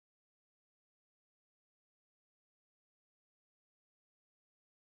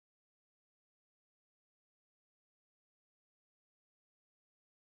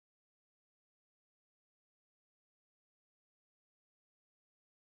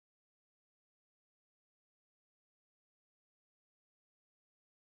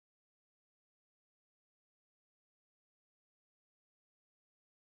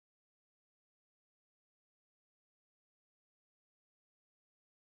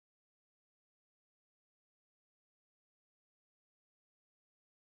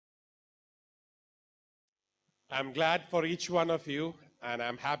I'm glad for each one of you, and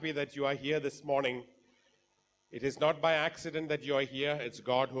I'm happy that you are here this morning. It is not by accident that you are here. It's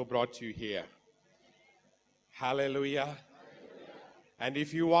God who brought you here. Hallelujah. And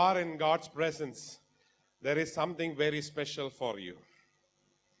if you are in God's presence, there is something very special for you.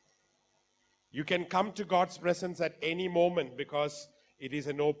 You can come to God's presence at any moment because it is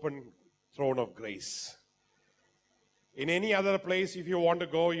an open throne of grace. In any other place, if you want to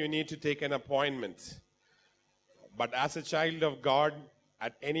go, you need to take an appointment. But as a child of God,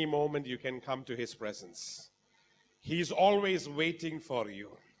 at any moment you can come to His presence. He's always waiting for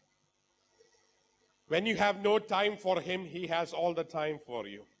you. When you have no time for Him, He has all the time for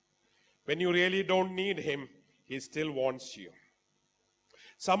you. When you really don't need Him, He still wants you.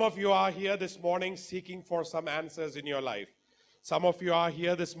 Some of you are here this morning seeking for some answers in your life. Some of you are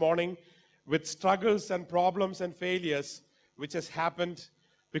here this morning with struggles and problems and failures which has happened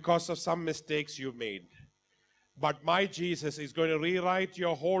because of some mistakes you made. But my Jesus is going to rewrite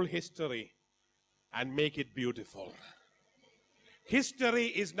your whole history and make it beautiful. History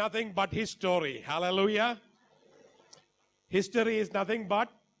is nothing but His story. Hallelujah. History is nothing but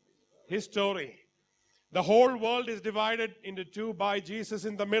His story. The whole world is divided into two by Jesus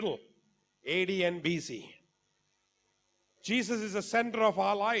in the middle, AD and BC. Jesus is the center of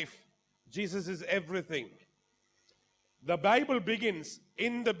our life. Jesus is everything. The Bible begins,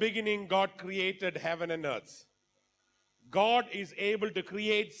 in the beginning God created heaven and earth. God is able to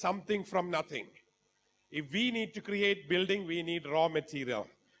create something from nothing. If we need to create building, we need raw material.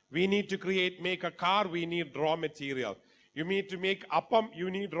 We need to make a car, we need raw material. You need to make appam, you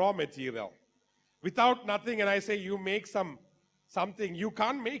need raw material. Without nothing, and I say you make something, you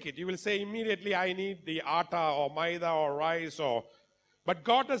can't make it. You will say immediately, I need the atta or maida or rice but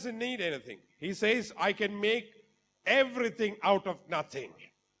God doesn't need anything. He says, I can make everything out of nothing.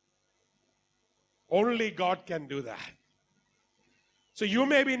 Only God can do that. So you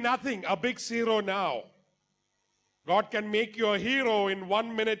may be nothing, a big zero now. God can make you a hero in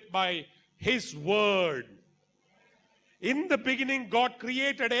 1 minute by His word. In the beginning, God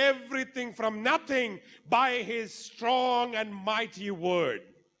created everything from nothing by His strong and mighty word.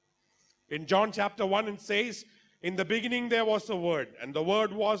 In John chapter 1, it says, in the beginning there was a word, and the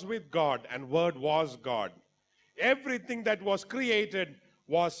word was with God, and word was God. Everything that was created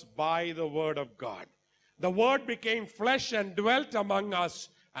was by the word of God. The word became flesh and dwelt among us,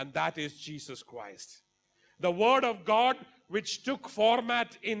 and that is Jesus Christ. The word of God which took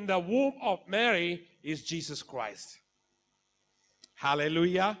format in the womb of Mary is Jesus Christ.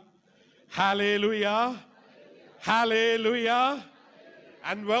 Hallelujah. Hallelujah. Hallelujah.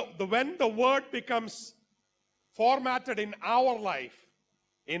 And when the word becomes formatted in our life,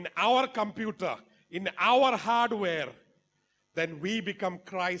 in our computer, in our hardware, then we become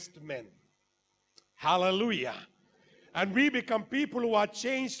Christ men. Hallelujah. And we become people who are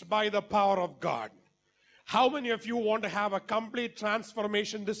changed by the power of God. How many of you want to have a complete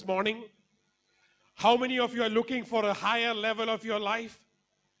transformation this morning? How many of you are looking for a higher level of your life?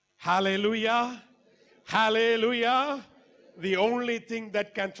 Hallelujah. Hallelujah. The only thing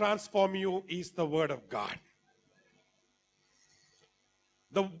that can transform you is the Word of God.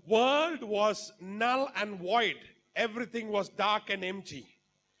 The world was null and void. Everything was dark and empty.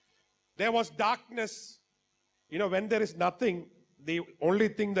 There was darkness. You know, when there is nothing, the only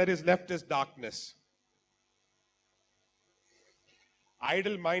thing that is left is darkness.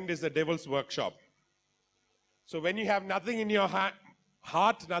 Idle mind is the devil's workshop. So when you have nothing in your heart,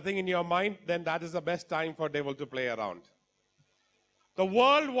 nothing in your mind, then that is the best time for devil to play around. The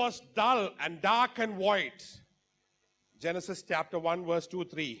world was dull and dark and void. Genesis chapter 1 verse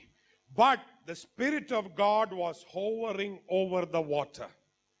 2-3. But the Spirit of God was hovering over the water.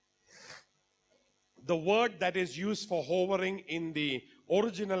 The word that is used for hovering in the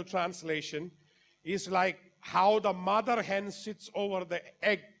original translation is like how the mother hen sits over the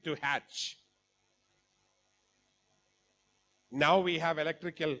egg to hatch. Now we have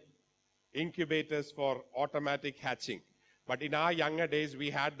electrical incubators for automatic hatching. But in our younger days, we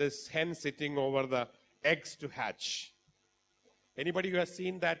had this hen sitting over the eggs to hatch. Anybody who has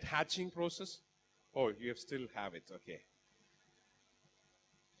seen that hatching process? Oh, you still have it, okay.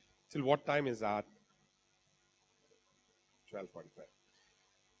 Till what time is that? 12:45.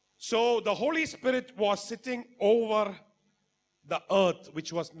 So the Holy Spirit was sitting over the earth,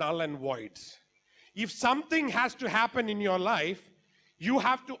 which was null and void. If something has to happen in your life, you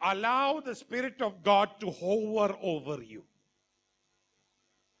have to allow the Spirit of God to hover over you.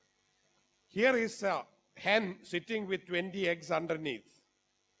 Here is a hen sitting with 20 eggs underneath.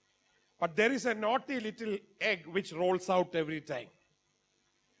 But there is a naughty little egg which rolls out every time.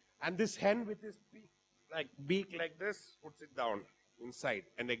 And this hen with his beak like beak like this, puts it down inside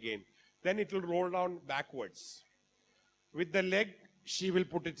and again. Then it will roll down backwards. With the leg, she will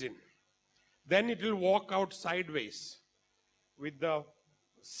put it in. Then it will walk out sideways. With the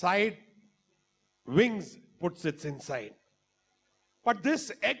side wings, puts it inside. But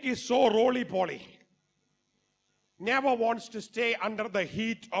this egg is so roly-poly. Never wants to stay under the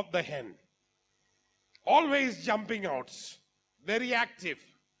heat of the hen. Always jumping out. Very active.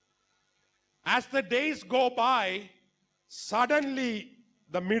 As the days go by, suddenly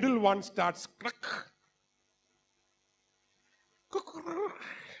the middle one starts cluck.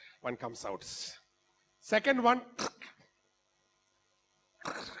 One comes out. Second one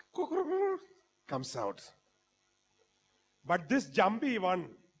comes out. But this jumpy one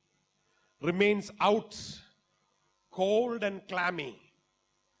remains out, cold and clammy.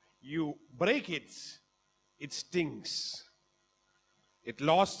 You break it, it stings. It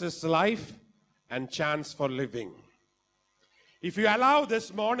lost its life and chance for living. If you allow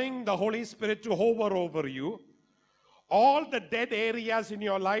this morning the Holy Spirit to hover over you, all the dead areas in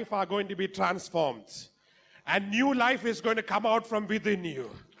your life are going to be transformed. And new life is going to come out from within you.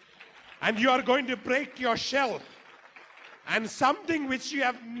 And you are going to break your shell. And something which you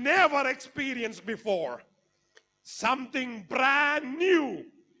have never experienced before, something brand new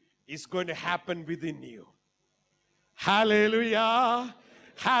is going to happen within you. Hallelujah,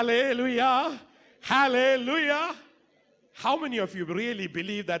 hallelujah, hallelujah. How many of you really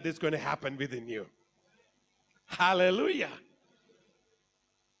believe that is going to happen within you? Hallelujah.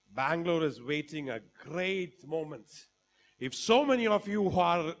 Bangalore is waiting a great moment. If so many of you who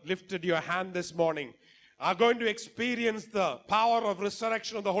are lifted your hand this morning are going to experience the power of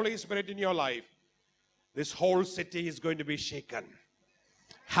resurrection of the Holy Spirit in your life, this whole city is going to be shaken.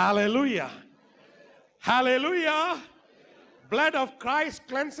 Hallelujah. Hallelujah. Blood of Christ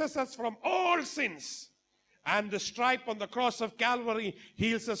cleanses us from all sins. And the stripe on the cross of Calvary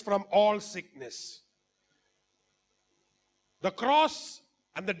heals us from all sickness. The cross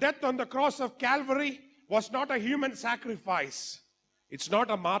and the death on the cross of Calvary was not a human sacrifice. It's not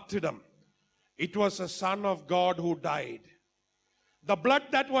a martyrdom. It was a Son of God who died. The blood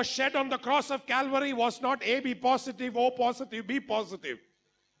that was shed on the cross of Calvary was not AB positive, O positive, B positive.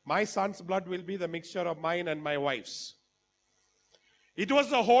 My son's blood will be the mixture of mine and my wife's. It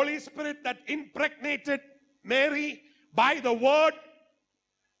was the Holy Spirit that impregnated Mary by the word,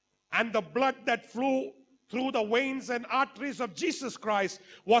 and the blood that flew through the veins and arteries of Jesus Christ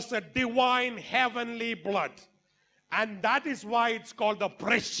was a divine heavenly blood. And that is why it's called the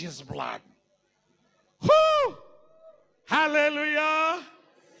precious blood. Whoo! Hallelujah!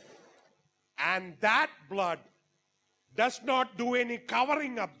 And that blood does not do any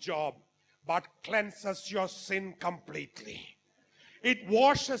covering up job, but cleanses your sin completely. It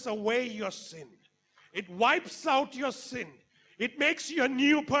washes away your sin. It wipes out your sin. It makes you a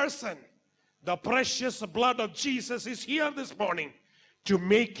new person. The precious blood of Jesus is here this morning to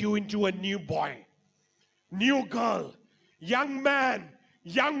make you into a new boy, new girl, young man,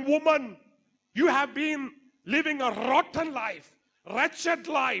 young woman. You have been living a rotten life, wretched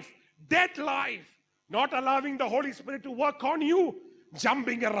life, dead life, not allowing the Holy Spirit to work on you,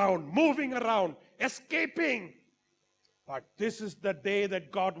 jumping around, moving around, escaping. But this is the day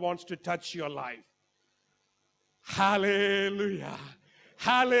that God wants to touch your life. Hallelujah.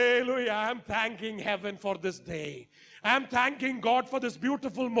 Hallelujah. I'm thanking heaven for this day. I'm thanking God for this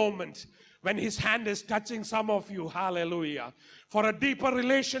beautiful moment when His hand is touching some of you. Hallelujah. For a deeper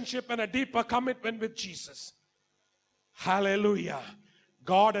relationship and a deeper commitment with Jesus. Hallelujah.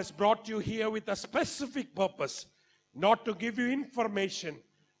 God has brought you here with a specific purpose, not to give you information,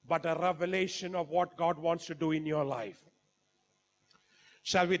 but a revelation of what God wants to do in your life.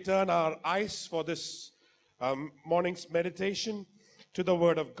 Shall we turn our eyes for this morning's meditation to the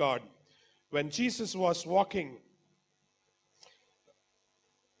Word of God? When Jesus was walking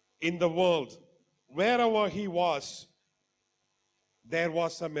in the world, wherever He was, there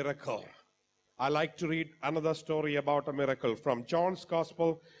was a miracle. I like to read another story about a miracle from John's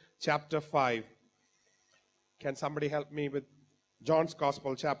Gospel, chapter 5. Can somebody help me with John's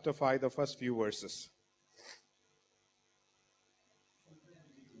Gospel, chapter 5, the first few verses?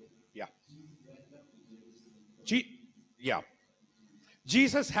 Yeah.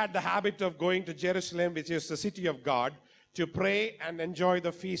 Jesus had the habit of going to Jerusalem, which is the city of God, to pray and enjoy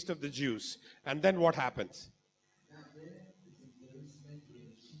the feast of the Jews. And then what happens?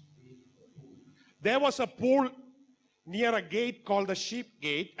 There was a pool near a gate called the Sheep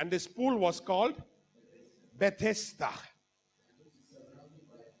Gate, and this pool was called Bethesda.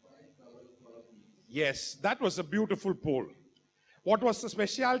 Yes, that was a beautiful pool. What was the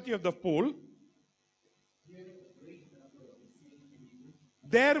specialty of the pool?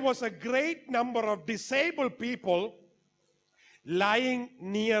 there was a great number of disabled people lying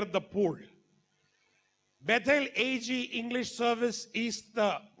near the pool. Bethel AG English service is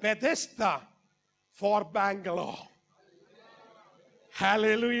the Bethesda for Bangalore.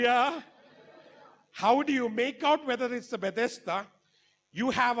 Hallelujah. How do you make out whether it's the Bethesda?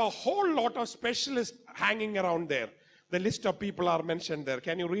 You have a whole lot of specialists hanging around there. The list of people are mentioned there.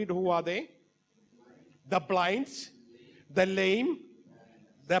 Can you read who are they? The blind, the lame,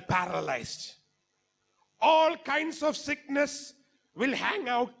 the paralyzed. All kinds of sickness will hang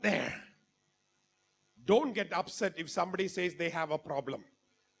out there. Don't get upset if somebody says they have a problem.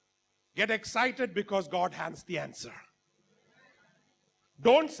 Get excited because God has the answer.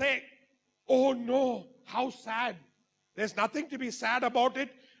 Don't say, oh no, how sad. There's nothing to be sad about it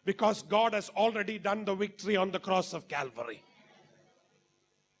because God has already done the victory on the cross of Calvary.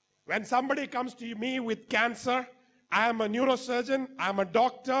 When somebody comes to me with cancer, I am a neurosurgeon, I am a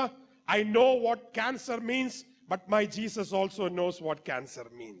doctor, I know what cancer means, but my Jesus also knows what cancer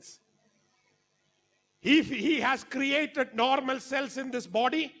means. He has created normal cells in this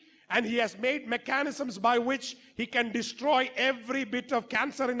body, and he has made mechanisms by which he can destroy every bit of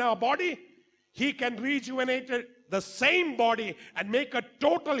cancer in our body. He can rejuvenate the same body and make a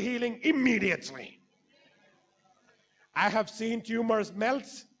total healing immediately. I have seen tumors melt,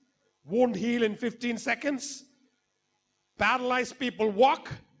 wound heal in 15 seconds. Paralyzed people walk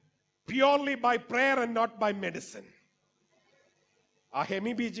purely by prayer and not by medicine. A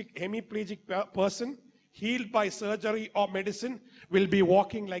hemiplegic person healed by surgery or medicine will be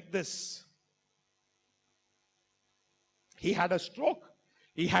walking like this. He had a stroke,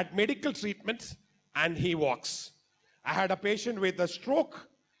 he had medical treatment, and he walks. I had a patient with a stroke,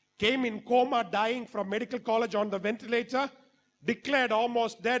 came in coma, dying from medical college on the ventilator, declared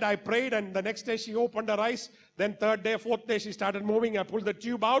almost dead. I prayed, and the next day she opened her eyes. Then third day, fourth day, she started moving. I pulled the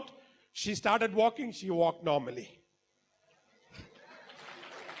tube out. She started walking. She walked normally.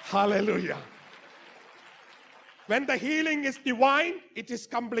 Hallelujah. When the healing is divine, it is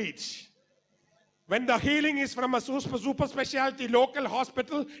complete. When the healing is from a super specialty local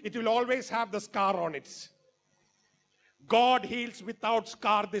hospital, it will always have the scar on it. God heals without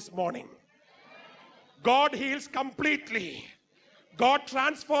scar this morning. God heals completely. God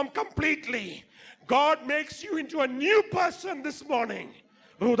transforms completely. God makes you into a new person this morning.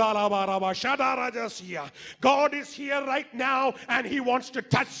 God is here right now and he wants to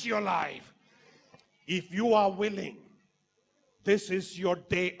touch your life. If you are willing, this is your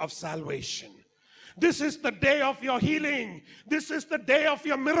day of salvation. This is the day of your healing. This is the day of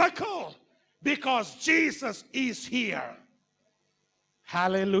your miracle, because Jesus is here.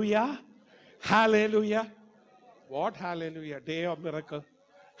 Hallelujah. Hallelujah. What hallelujah? Day of miracle.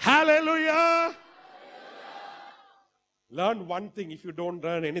 Hallelujah. Learn one thing if you don't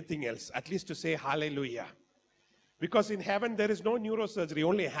learn anything else, at least to say hallelujah. Because in heaven there is no neurosurgery,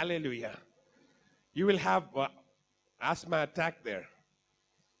 only hallelujah. You will have asthma attack there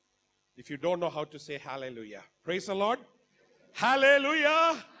if you don't know how to say hallelujah. Praise the Lord. Hallelujah.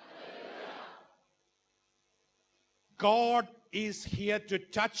 Hallelujah. God is here to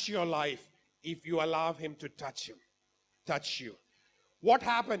touch your life if you allow him to touch you. What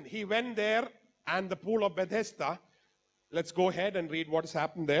happened? He went there and the pool of Bethesda. Let's go ahead and read what has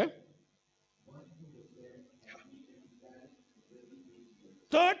happened there.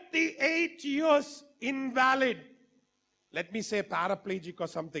 38 years invalid. Let me say paraplegic or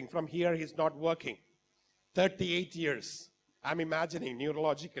something. From here he's not working. 38 years. I'm imagining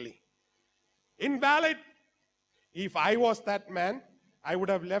neurologically. Invalid. If I was that man, I would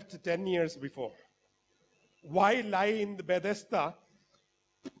have left 10 years before. Why lie in the Bethesda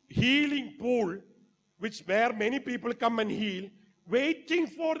healing pool, where many people come and heal, waiting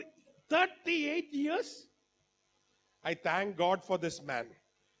for 38 years? I thank God for this man.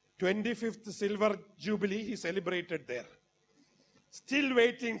 25th silver jubilee he celebrated there. Still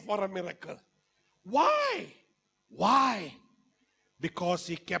waiting for a miracle. Why? Why? Because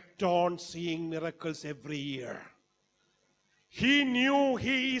he kept on seeing miracles every year. He knew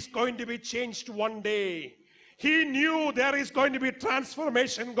he is going to be changed one day. He knew there is going to be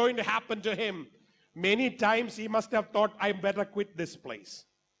transformation going to happen to him. Many times he must have thought, I better quit this place.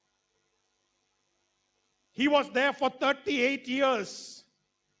 He was there for 38 years,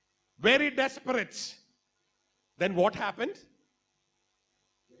 very desperate. Then what happened?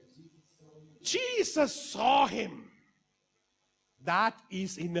 Jesus saw him. That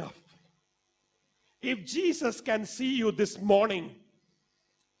is enough. If Jesus can see you this morning,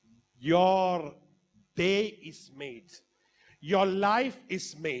 your day is made. Your life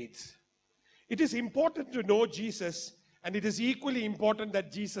is made. It is important to know Jesus And it is equally important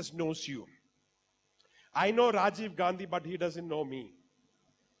that Jesus knows you. I know Rajiv Gandhi, but he doesn't know me.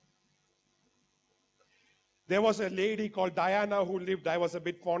 There was a lady called Diana who lived. I was a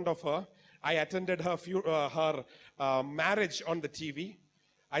bit fond of her. I attended her marriage on the TV.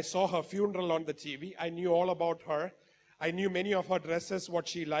 I saw her funeral on the TV. I knew all about her. I knew many of her dresses, what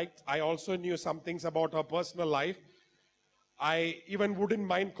she liked. I also knew some things about her personal life. I even wouldn't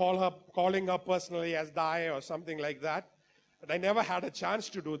mind calling her personally as Di or something like that. But I never had a chance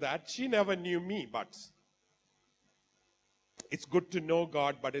to do that. She never knew me, but it's good to know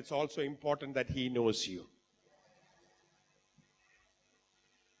God, but it's also important that He knows you.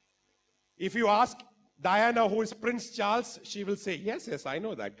 If you ask Diana, who is Prince Charles, she will say, yes, I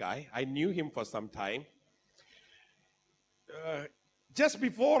know that guy. I knew him for some time. Just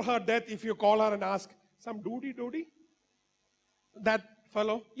before her death, if you call her and ask, some doody, that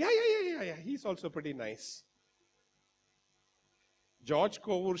fellow, yeah, he's also pretty nice. George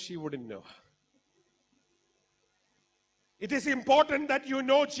Kovoor, she wouldn't know. It is important that you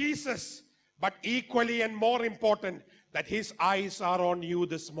know Jesus, but equally and more important that His eyes are on you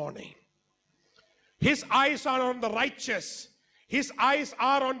this morning. His eyes are on the righteous. His eyes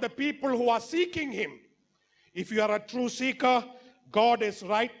are on the people who are seeking Him. If you are a true seeker, God is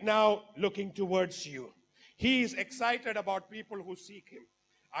right now looking towards you. He is excited about people who seek Him.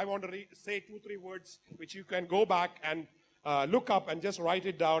 I want to say 2-3 words which you can go back and look up and just write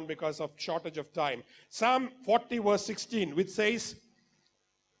it down because of shortage of time. Psalm 40 verse 16, which says,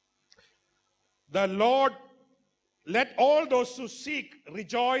 the Lord, let all those who seek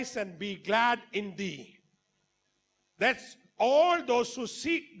rejoice and be glad in thee. That's all those who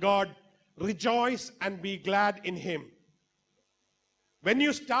seek God, rejoice and be glad in Him. When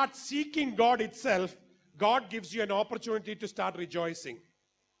you start seeking God itself, God gives you an opportunity to start rejoicing.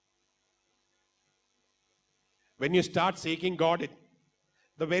 When you start seeking God,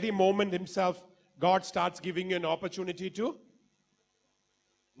 the very moment Himself, God starts giving you an opportunity to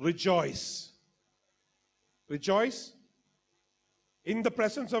rejoice. Rejoice. In the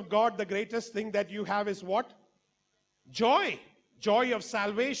presence of God, the greatest thing that you have is what? Joy. Joy of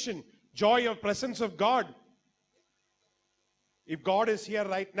salvation. Joy of presence of God. If God is here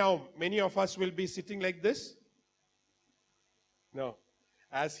right now, many of us will be sitting like this. No.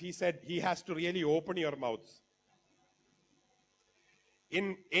 As He said, He has to really open your mouths.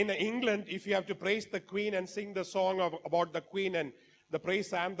 In England, if you have to praise the Queen and sing the song about the Queen and the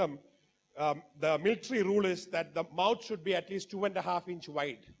praise anthem, the military rule is that the mouth should be at least 2.5 inches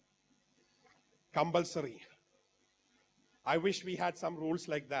wide. Compulsory. I wish we had some rules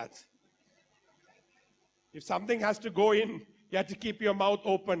like that. If something has to go in, you have to keep your mouth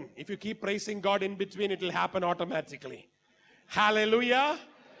open. If you keep praising God in between, it will happen automatically. Hallelujah.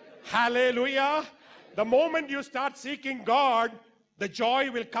 Hallelujah. The moment you start seeking God, the joy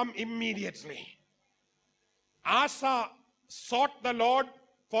will come immediately. Asa sought the Lord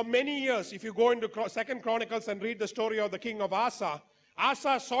for many years. If you go into 2 Chronicles and read the story of the king of Asa,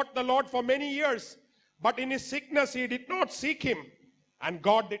 Asa sought the Lord for many years. But in his sickness, he did not seek Him. And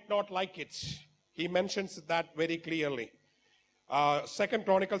God did not like it. He mentions that very clearly. 2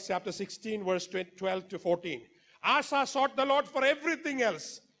 Chronicles chapter 16, verse 12 to 14. Asa sought the Lord for everything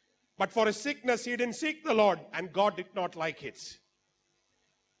else. But for his sickness, he didn't seek the Lord. And God did not like it.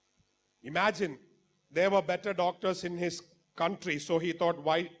 Imagine, there were better doctors in his country. So he thought,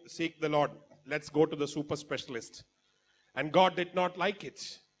 why seek the Lord? Let's go to the super specialist. And God did not like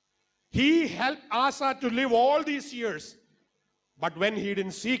it. He helped Asa to live all these years. But when he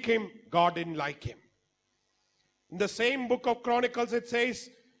didn't seek Him, God didn't like him. In the same book of Chronicles, it says,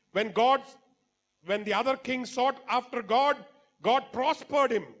 when the other king sought after God, God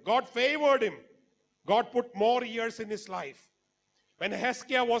prospered him. God favored him. God put more years in his life. When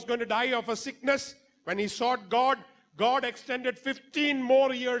Hezekiah was going to die of a sickness, when he sought God, God extended 15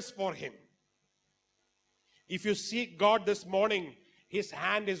 more years for him. If you seek God this morning, His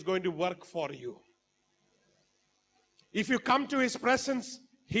hand is going to work for you. If you come to His presence,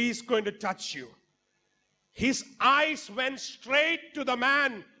 He is going to touch you. His eyes went straight to the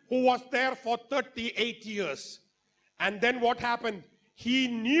man who was there for 38 years. And then what happened? He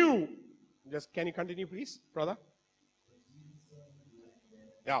knew. Can you continue, please, brother?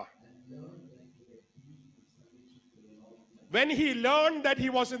 Yeah. When he learned that he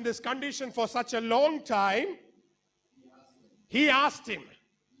was in this condition for such a long time, he asked him,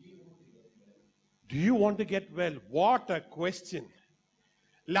 do you want to get well? What a question.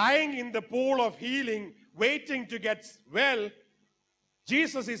 Lying in the pool of healing, waiting to get well,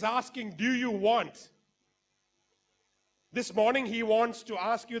 Jesus is asking, do you want? This morning He wants to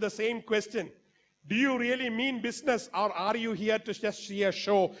ask you the same question. Do you really mean business, or are you here to just see a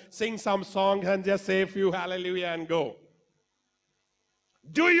show, sing some songs and just say a few hallelujah and go?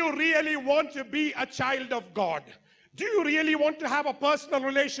 Do you really want to be a child of God? Do you really want to have a personal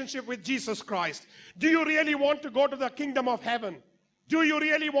relationship with Jesus Christ? Do you really want to go to the kingdom of heaven? Do you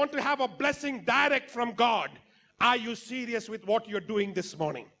really want to have a blessing direct from God? Are you serious with what you're doing this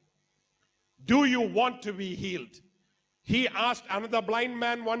morning? Do you want to be healed? He asked another blind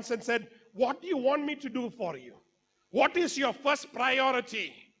man once and said, what do you want me to do for you? What is your first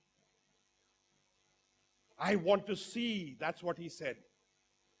priority? I want to see. That's what he said.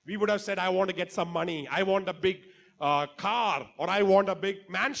 We would have said, I want to get some money. I want a big car, or I want a big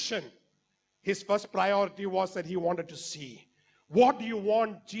mansion. His first priority was that he wanted to see. What do you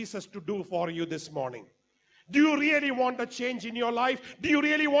want Jesus to do for you this morning? Do you really want a change in your life? Do you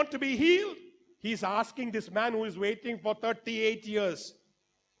really want to be healed? He's asking this man who is waiting for 38 years.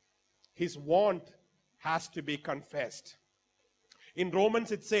 His want has to be confessed. In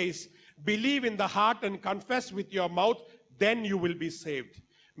Romans it says, believe in the heart and confess with your mouth, then you will be saved.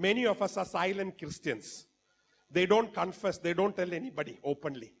 Many of us are silent Christians. They don't confess, they don't tell anybody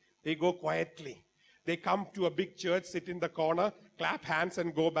openly. They go quietly. They come to a big church, sit in the corner, clap hands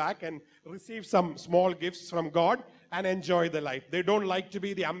and go back and receive some small gifts from God and enjoy the life. They don't like to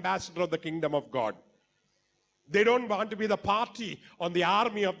be the ambassador of the kingdom of God. They don't want to be the party on the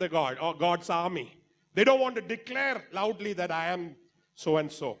army of the God, or God's army. They don't want to declare loudly that I am so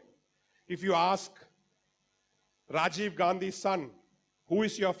and so. If you ask Rajiv Gandhi's son, who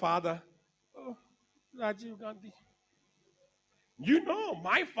is your father? Oh, Rajiv Gandhi. You know,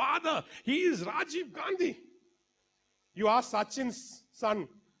 my father, he is Rajiv Gandhi. You ask Sachin's son,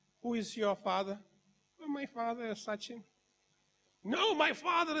 who is your father? Oh, my father is Sachin. No, my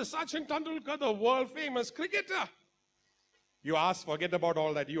father is Sachin Tendulkar, the world famous cricketer. You ask, forget about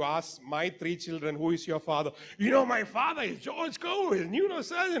all that. You ask my 3 children, who is your father? You know, my father is George Kovoor, he's a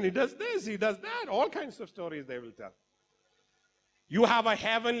neurosurgeon. He does this, he does that. All kinds of stories they will tell. You have a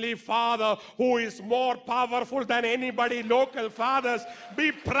heavenly Father who is more powerful than anybody, local fathers.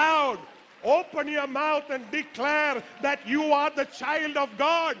 Be proud. Open your mouth and declare that you are the child of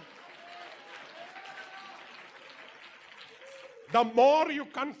God. The more you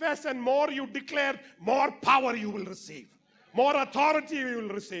confess and more you declare, more power you will receive. More authority you will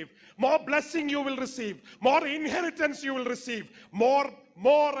receive. More blessing you will receive. More inheritance you will receive. More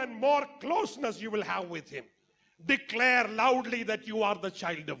and more closeness you will have with Him. Declare loudly that you are the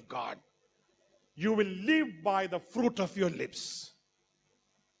child of God. You will live by the fruit of your lips.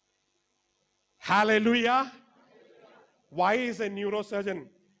 Hallelujah. Why is a neurosurgeon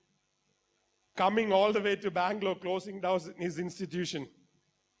coming all the way to Bangalore, closing down his institution?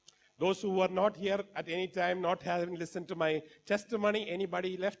 Those who were not here at any time, not having listened to my testimony,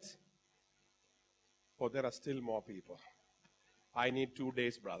 anybody left? Oh, there are still more people. I need 2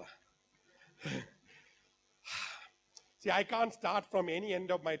 days, brother. See, I can't start from any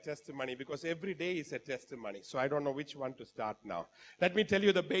end of my testimony because every day is a testimony. So I don't know which one to start now. Let me tell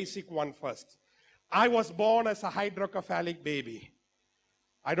you the basic one first. I was born as a hydrocephalic baby.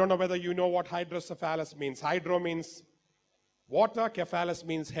 I don't know whether you know what hydrocephalus means. Hydro means water, cephalus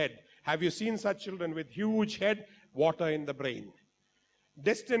means head. Have you seen such children with huge head, water in the brain?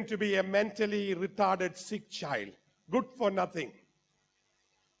 Destined to be a mentally retarded, sick child. Good for nothing.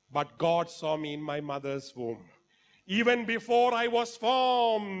 But God saw me in my mother's womb. Even before I was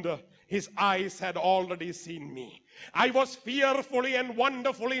formed, His eyes had already seen me. I was fearfully and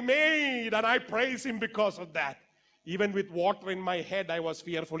wonderfully made, and I praise Him because of that. Even with water in my head, I was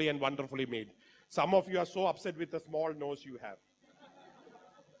fearfully and wonderfully made. Some of you are so upset with the small nose you have.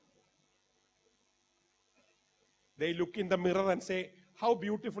 They look in the mirror and say, how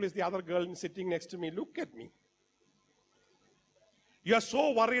beautiful is the other girl sitting next to me? Look at me. You are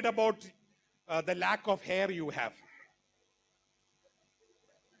so worried about the lack of hair you have.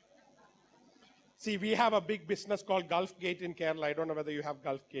 See, we have a big business called Gulf Gate in Kerala. I don't know whether you have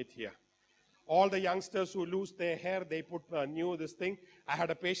Gulf Gate here. All the youngsters who lose their hair, they put this thing. I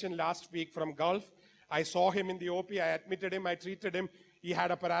had a patient last week from Gulf. I saw him in the OP. I admitted him. I treated him. He had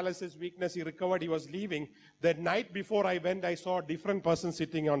a paralysis weakness. He recovered. He was leaving. The night before I went, I saw a different person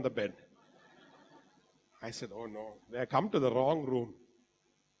sitting on the bed. I said, oh no, they come to the wrong room.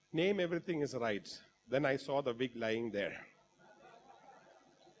 Name, everything is right. Then I saw the wig lying there.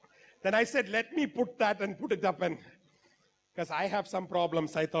 Then I said, let me put that and put it up, and because I have some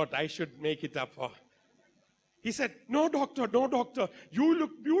problems, I thought I should make it up for. He said, no doctor, you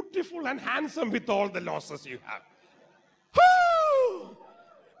look beautiful and handsome with all the losses you have. Woo!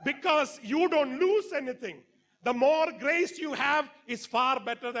 Because you don't lose anything. The more grace you have is far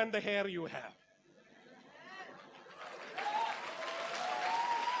better than the hair you have.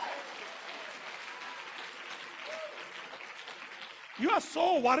 You are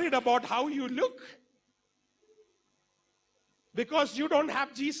so worried about how you look because you don't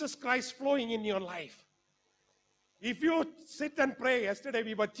have Jesus Christ flowing in your life. If you sit and pray, yesterday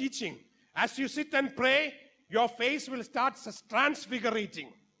we were teaching, as you sit and pray, your face will start transfigurating.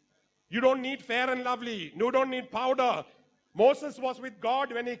 You don't need fair and lovely. You don't need powder. Moses was with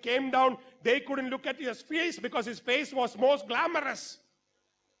God. When he came down, they couldn't look at his face because his face was most glamorous.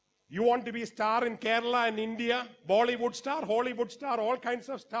 You want to be a star in Kerala and India, Bollywood star, Hollywood star, all kinds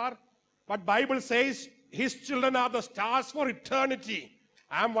of star. But Bible says his children are the stars for eternity.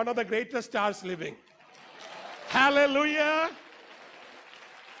 I am one of the greatest stars living. Hallelujah.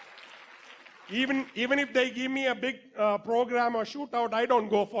 Even if they give me a big program or shootout, I don't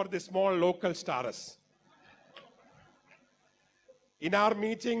go for the small local stars. In our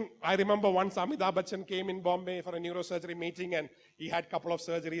meeting, I remember once Amitabh Bachchan came in Bombay for a neurosurgery meeting, and he had a couple of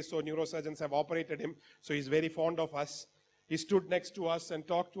surgeries, so neurosurgeons have operated him. So he's very fond of us. He stood next to us and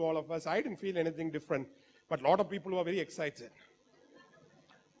talked to all of us. I didn't feel anything different, but a lot of people were very excited.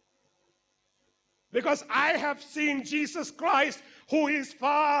 Because I have seen Jesus Christ, who is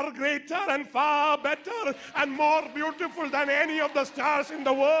far greater and far better and more beautiful than any of the stars in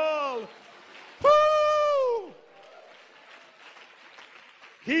the world. Woo!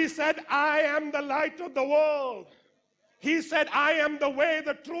 He said, I am the light of the world. He said, I am the way,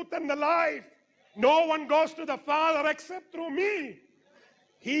 the truth, and the life. No one goes to the Father except through me.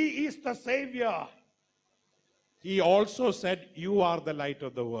 He is the Savior. He also said, you are the light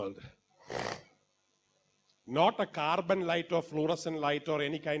of the world. Not a carbon light or fluorescent light or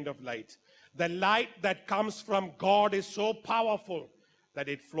any kind of light. The light that comes from God is so powerful that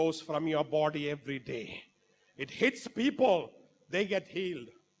it flows from your body every day. It hits people, they get healed.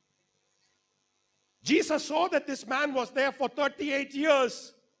 Jesus saw that this man was there for 38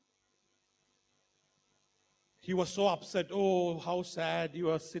 years. He was so upset. Oh, how sad, you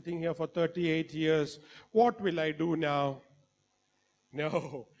are sitting here for 38 years. What will I do now?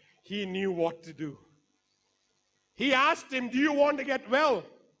 No, he knew what to do. He asked him, do you want to get well?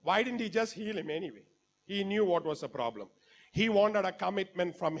 Why didn't he just heal him anyway? He knew what was the problem. He wanted a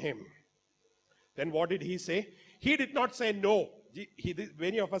commitment from him. Then what did he say? He did not say no.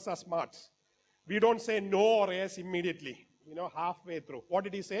 Many of us are smart. We don't say no or yes immediately. Halfway through. What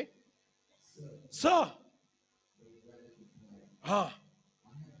did he say? Sir. I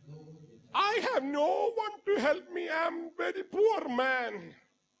have no one to help me. I'm a very poor man.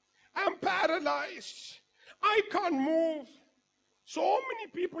 I'm paralyzed. I can't move. So many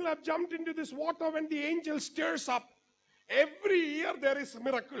people have jumped into this water when the angel stirs up. Every year there is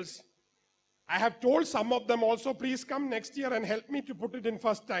miracles. I have told some of them also, please come next year and help me to put it in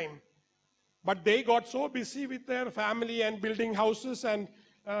first time. But they got so busy with their family and building houses and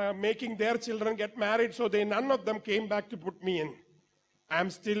making their children get married, so none of them came back to put me in. I'm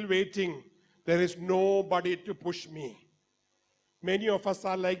still waiting. There is nobody to push me. Many of us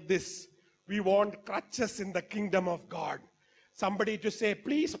are like this. We want crutches in the kingdom of God. Somebody to say,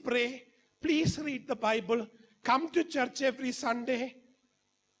 please pray, please read the Bible, come to church every Sunday.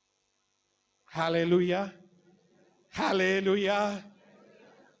 Hallelujah. Hallelujah.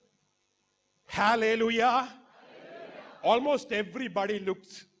 Hallelujah. Almost everybody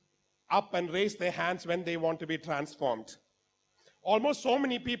looks up and raise their hands when they want to be transformed. Almost so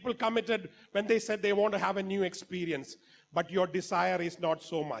many people committed when they said they want to have a new experience. But your desire is not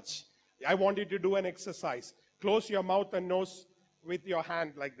so much. I want you to do an exercise. Close your mouth and nose with your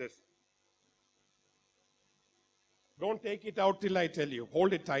hand like this. Don't take it out till I tell you.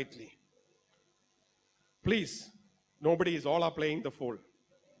 Hold it tightly. Please. Nobody is all are playing the fool.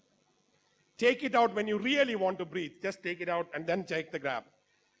 Take it out when you really want to breathe. Just take it out and then take the grab.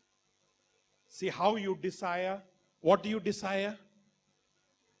 See how you desire. What do you desire?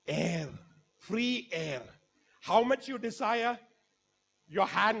 Air. Free air. How much you desire? Your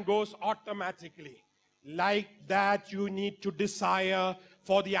hand goes automatically. Like that, you need to desire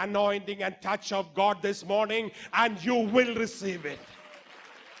for the anointing and touch of God this morning, and you will receive it.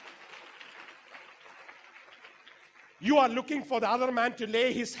 You are looking for the other man to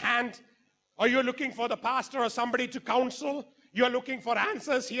lay his hand, or you're looking for the pastor or somebody to counsel. You're looking for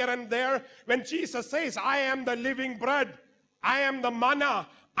answers here and there. When Jesus says, I am the living bread, I am the manna,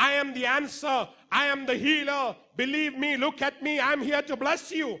 I am the answer, I am the healer. Believe me, look at me, I'm here to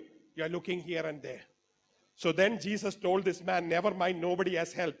bless you. You're looking here and there. So then Jesus told this man, never mind, nobody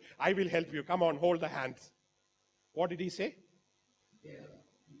has help. I will help you. Come on, hold the hands. What did he say?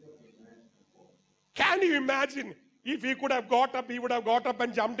 Can you imagine? If he could have got up, he would have got up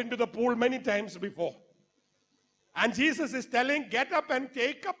and jumped into the pool many times before. And Jesus is telling, get up and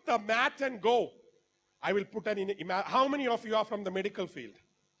take up the mat and go. I will put how many of you are from the medical field?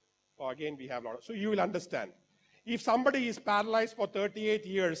 Oh, again, we have a lot. So you will understand. If somebody is paralyzed for 38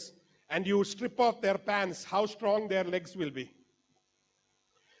 years and you strip off their pants, how strong their legs will be?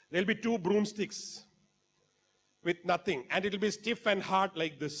 There'll be 2 broomsticks with nothing. And it'll be stiff and hard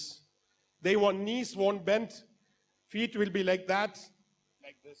like this. Knees won't bend. Feet will be like that.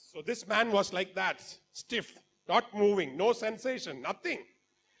 Like this. So this man was like that. Stiff. Not moving. No sensation. Nothing.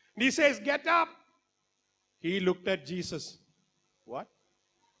 And he says, get up. He looked at Jesus. What?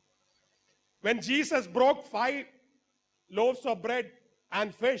 When Jesus broke 5 loaves of bread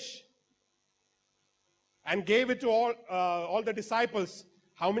and fish and gave it to all the disciples,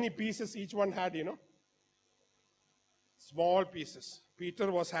 how many pieces each one had, you know? Small pieces.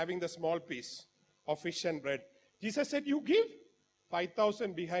 Peter was having the small piece of fish and bread. Jesus said, you give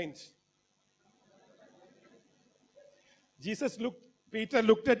 5,000 behind. Peter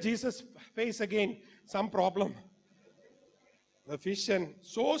looked at Jesus' face again. Some problem. The fish and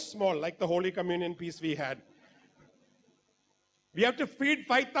so small, like the Holy Communion piece we had. We have to feed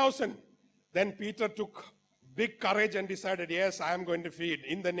 5,000. Then Peter took big courage and decided, yes, I am going to feed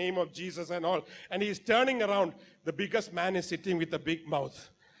in the name of Jesus and all. And he's turning around. The biggest man is sitting with a big mouth.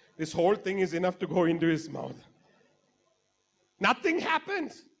 This whole thing is enough to go into his mouth. Nothing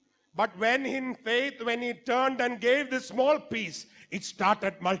happened. But when in faith, when he turned and gave this small piece, it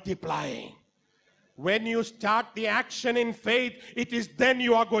started multiplying. When you start the action in faith, it is then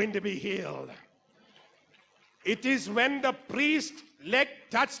you are going to be healed. It is when the priest leg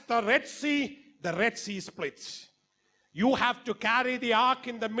touched the Red Sea splits. You have to carry the ark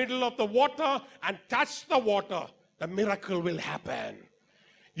in the middle of the water and touch the water. The miracle will happen.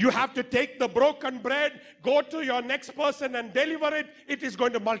 You have to take the broken bread, go to your next person and deliver it. It is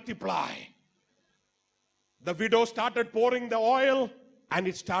going to multiply. The widow started pouring the oil and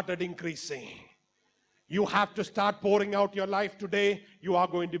it started increasing. You have to start pouring out your life today. You are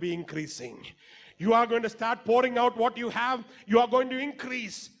going to be increasing. You are going to start pouring out what you have. You are going to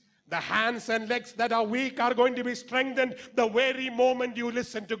increase. The hands and legs that are weak are going to be strengthened the very moment you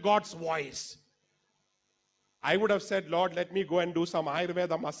listen to God's voice. I would have said, Lord, let me go and do some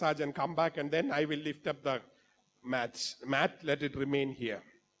Ayurveda massage and come back and then I will lift up the mat. Let it remain here.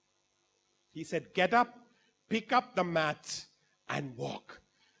 He said, get up, pick up the mat and walk.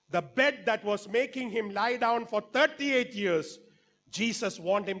 The bed that was making him lie down for 38 years, Jesus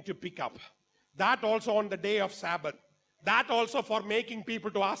wanted him to pick up. That also on the day of Sabbath. That also for making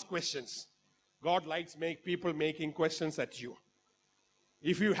people to ask questions. God likes people making questions at you.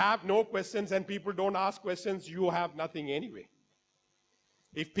 If you have no questions and people don't ask questions, you have nothing anyway.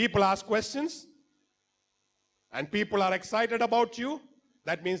 If people ask questions and people are excited about you,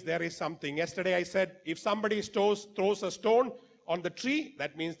 that means there is something. Yesterday I said, if somebody throws a stone on the tree,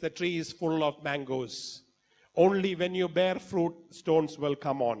 that means the tree is full of mangoes. Only when you bear fruit, stones will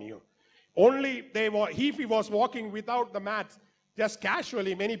come on you. Only if he was walking without the mat, just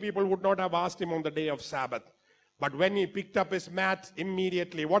casually, many people would not have asked him on the day of Sabbath. But when he picked up his mat,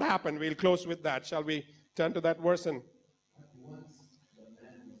 immediately, what happened? We'll close with that. Shall we turn to that verse? And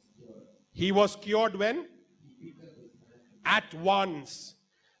he was cured when? At once.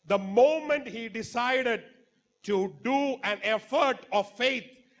 The moment he decided to do an effort of faith,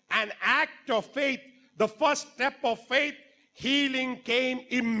 an act of faith, the first step of faith, healing came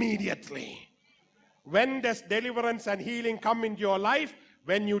immediately. When does deliverance and healing come into your life?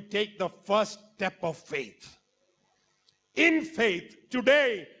 When you take the first step of faith. In faith,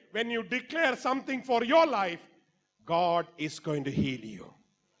 today, when you declare something for your life, God is going to heal you.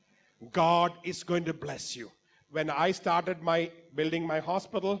 God is going to bless you. When I started building my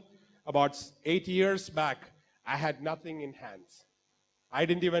hospital about 8 years back, I had nothing in hands. I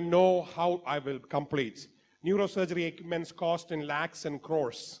didn't even know how I will complete. Neurosurgery equipments cost in lakhs and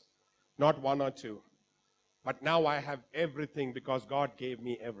crores, not 1 or 2. But now I have everything because God gave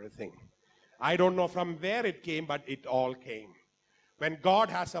me everything. I don't know from where it came, but it all came. When God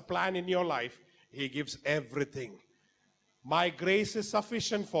has a plan in your life, He gives everything. My grace is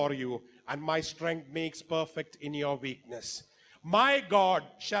sufficient for you, and my strength makes perfect in your weakness. My God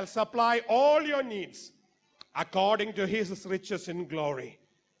shall supply all your needs according to His riches in glory.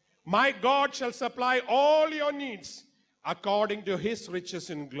 My God shall supply all your needs according to His riches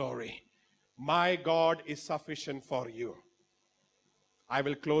in glory. My God is sufficient for you. I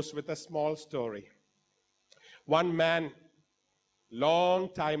will close with a small story. One man, long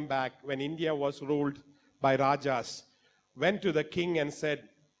time back, when India was ruled by Rajas, went to the king and said,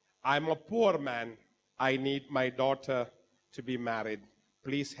 I'm a poor man. I need my daughter to be married.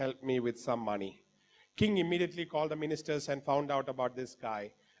 Please help me with some money. King immediately called the ministers and found out about this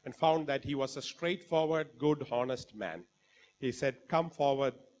guy. and found that he was a straightforward, good, honest man. He said, "Come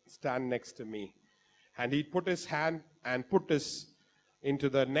forward, stand next to me." And he put his hand and put this into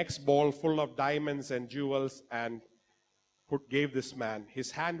the next bowl full of diamonds and jewels and gave this man.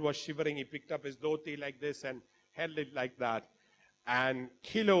 His hand was shivering. He picked up his dhoti like this and held it like that. And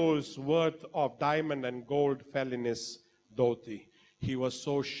kilos worth of diamond and gold fell in his dhoti. He was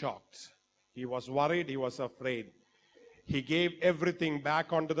so shocked. He was worried. He was afraid. He gave everything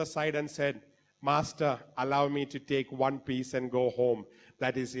back onto the side and said, "Master, allow me to take one piece and go home.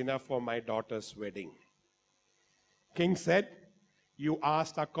 That is enough for my daughter's wedding." King said, "You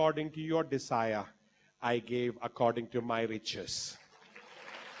asked according to your desire. I gave according to my riches."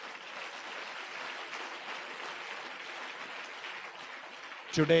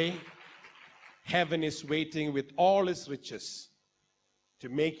 Today, heaven is waiting with all its riches to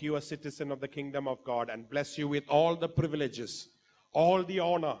make you a citizen of the kingdom of God and bless you with all the privileges, all the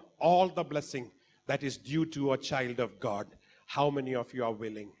honor, all the blessing that is due to a child of God. How many of you are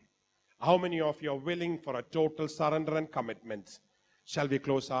willing? How many of you are willing for a total surrender and commitment? Shall we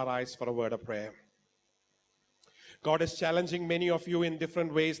close our eyes for a word of prayer? God is challenging many of you in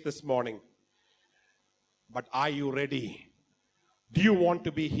different ways this morning. But are you ready? Do you want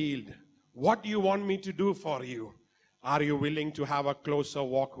to be healed? What do you want me to do for you? Are you willing to have a closer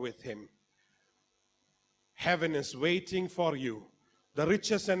walk with Him? Heaven is waiting for you. The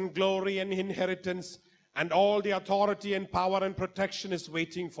riches and glory and inheritance and all the authority and power and protection is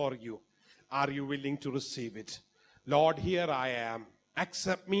waiting for you. Are you willing to receive it? Lord, here I am.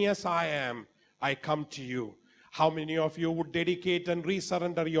 Accept me as I am. I come to you. How many of you would dedicate and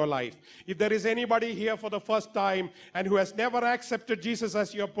resurrender your life? If there is anybody here for the first time and who has never accepted Jesus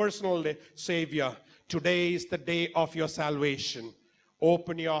as your personal Savior, today is the day of your salvation.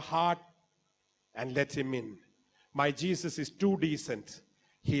 Open your heart and let Him in. My Jesus is too decent.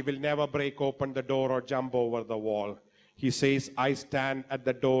 He will never break open the door or jump over the wall. He says, "I stand at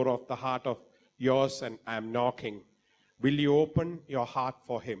the door of the heart of yours and I am knocking." Will you open your heart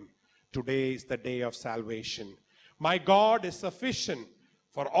for Him? Today is the day of salvation. My God is sufficient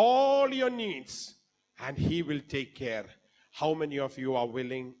for all your needs and He will take care. How many of you are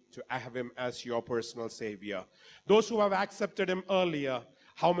willing to have Him as your personal Savior? Those who have accepted Him earlier,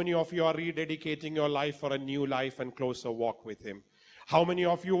 how many of you are rededicating your life for a new life and closer walk with Him? How many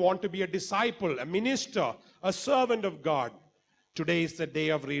of you want to be a disciple, a minister, a servant of God? Today is the day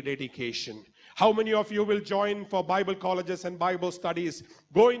of rededication. How many of you will join for Bible colleges and Bible studies,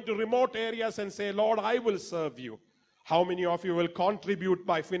 go into remote areas and say, "Lord, I will serve you"? How many of you will contribute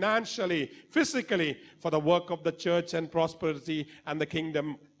by financially, physically for the work of the church and prosperity and the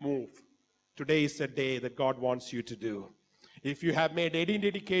kingdom move? Today is the day that God wants you to do. If you have made any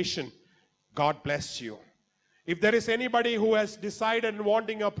dedication, God bless you. If there is anybody who has decided and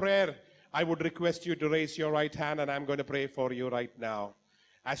wanting a prayer, I would request you to raise your right hand and I'm going to pray for you right now.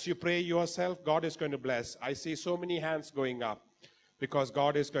 As you pray yourself, God is going to bless. I see so many hands going up because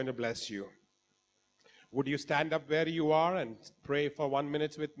God is going to bless you. Would you stand up where you are and pray for 1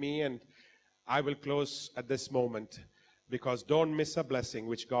 minute with me? And I will close at this moment because don't miss a blessing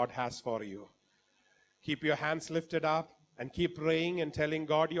which God has for you. Keep your hands lifted up and keep praying and telling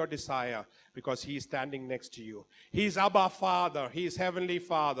God your desire because He is standing next to you. He is Abba Father. He is Heavenly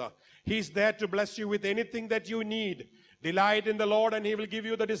Father. He is there to bless you with anything that you need. Delight in the Lord and He will give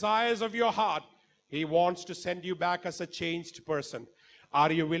you the desires of your heart. He wants to send you back as a changed person.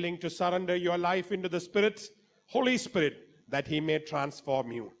 Are you willing to surrender your life into the Spirit, Holy Spirit, that He may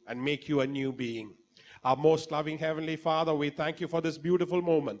transform you and make you a new being? Our most loving Heavenly Father, we thank you for this beautiful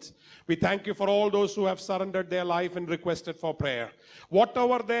moment. We thank you for all those who have surrendered their life and requested for prayer.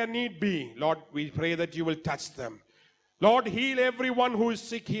 Whatever their need be, Lord, we pray that you will touch them. Lord, heal everyone who is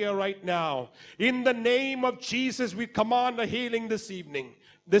sick here right now. In the name of Jesus, we command a healing this evening.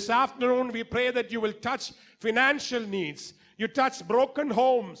 This afternoon, we pray that you will touch financial needs. You touch broken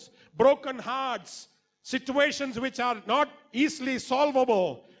homes, broken hearts, situations which are not easily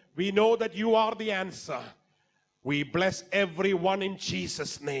solvable. We know that you are the answer. We bless everyone in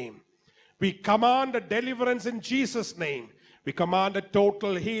Jesus' name. We command a deliverance in Jesus' name. We command a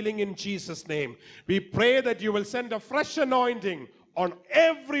total healing in Jesus' name. We pray that you will send a fresh anointing on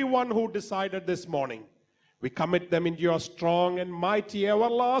everyone who decided this morning. We commit them into your strong and mighty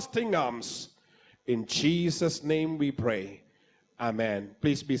everlasting arms. In Jesus' name we pray. Amen.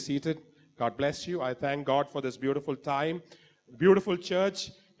 Please be seated. God bless you. I thank God for this beautiful time, beautiful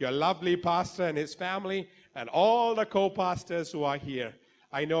church, your lovely pastor and his family, and all the co-pastors who are here.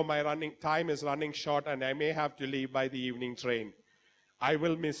 I know my time is running short and I may have to leave by the evening train. I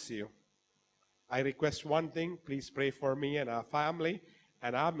will miss you. I request one thing, please pray for me and our family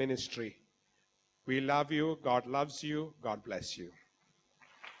and our ministry. We love you. God loves you. God bless you.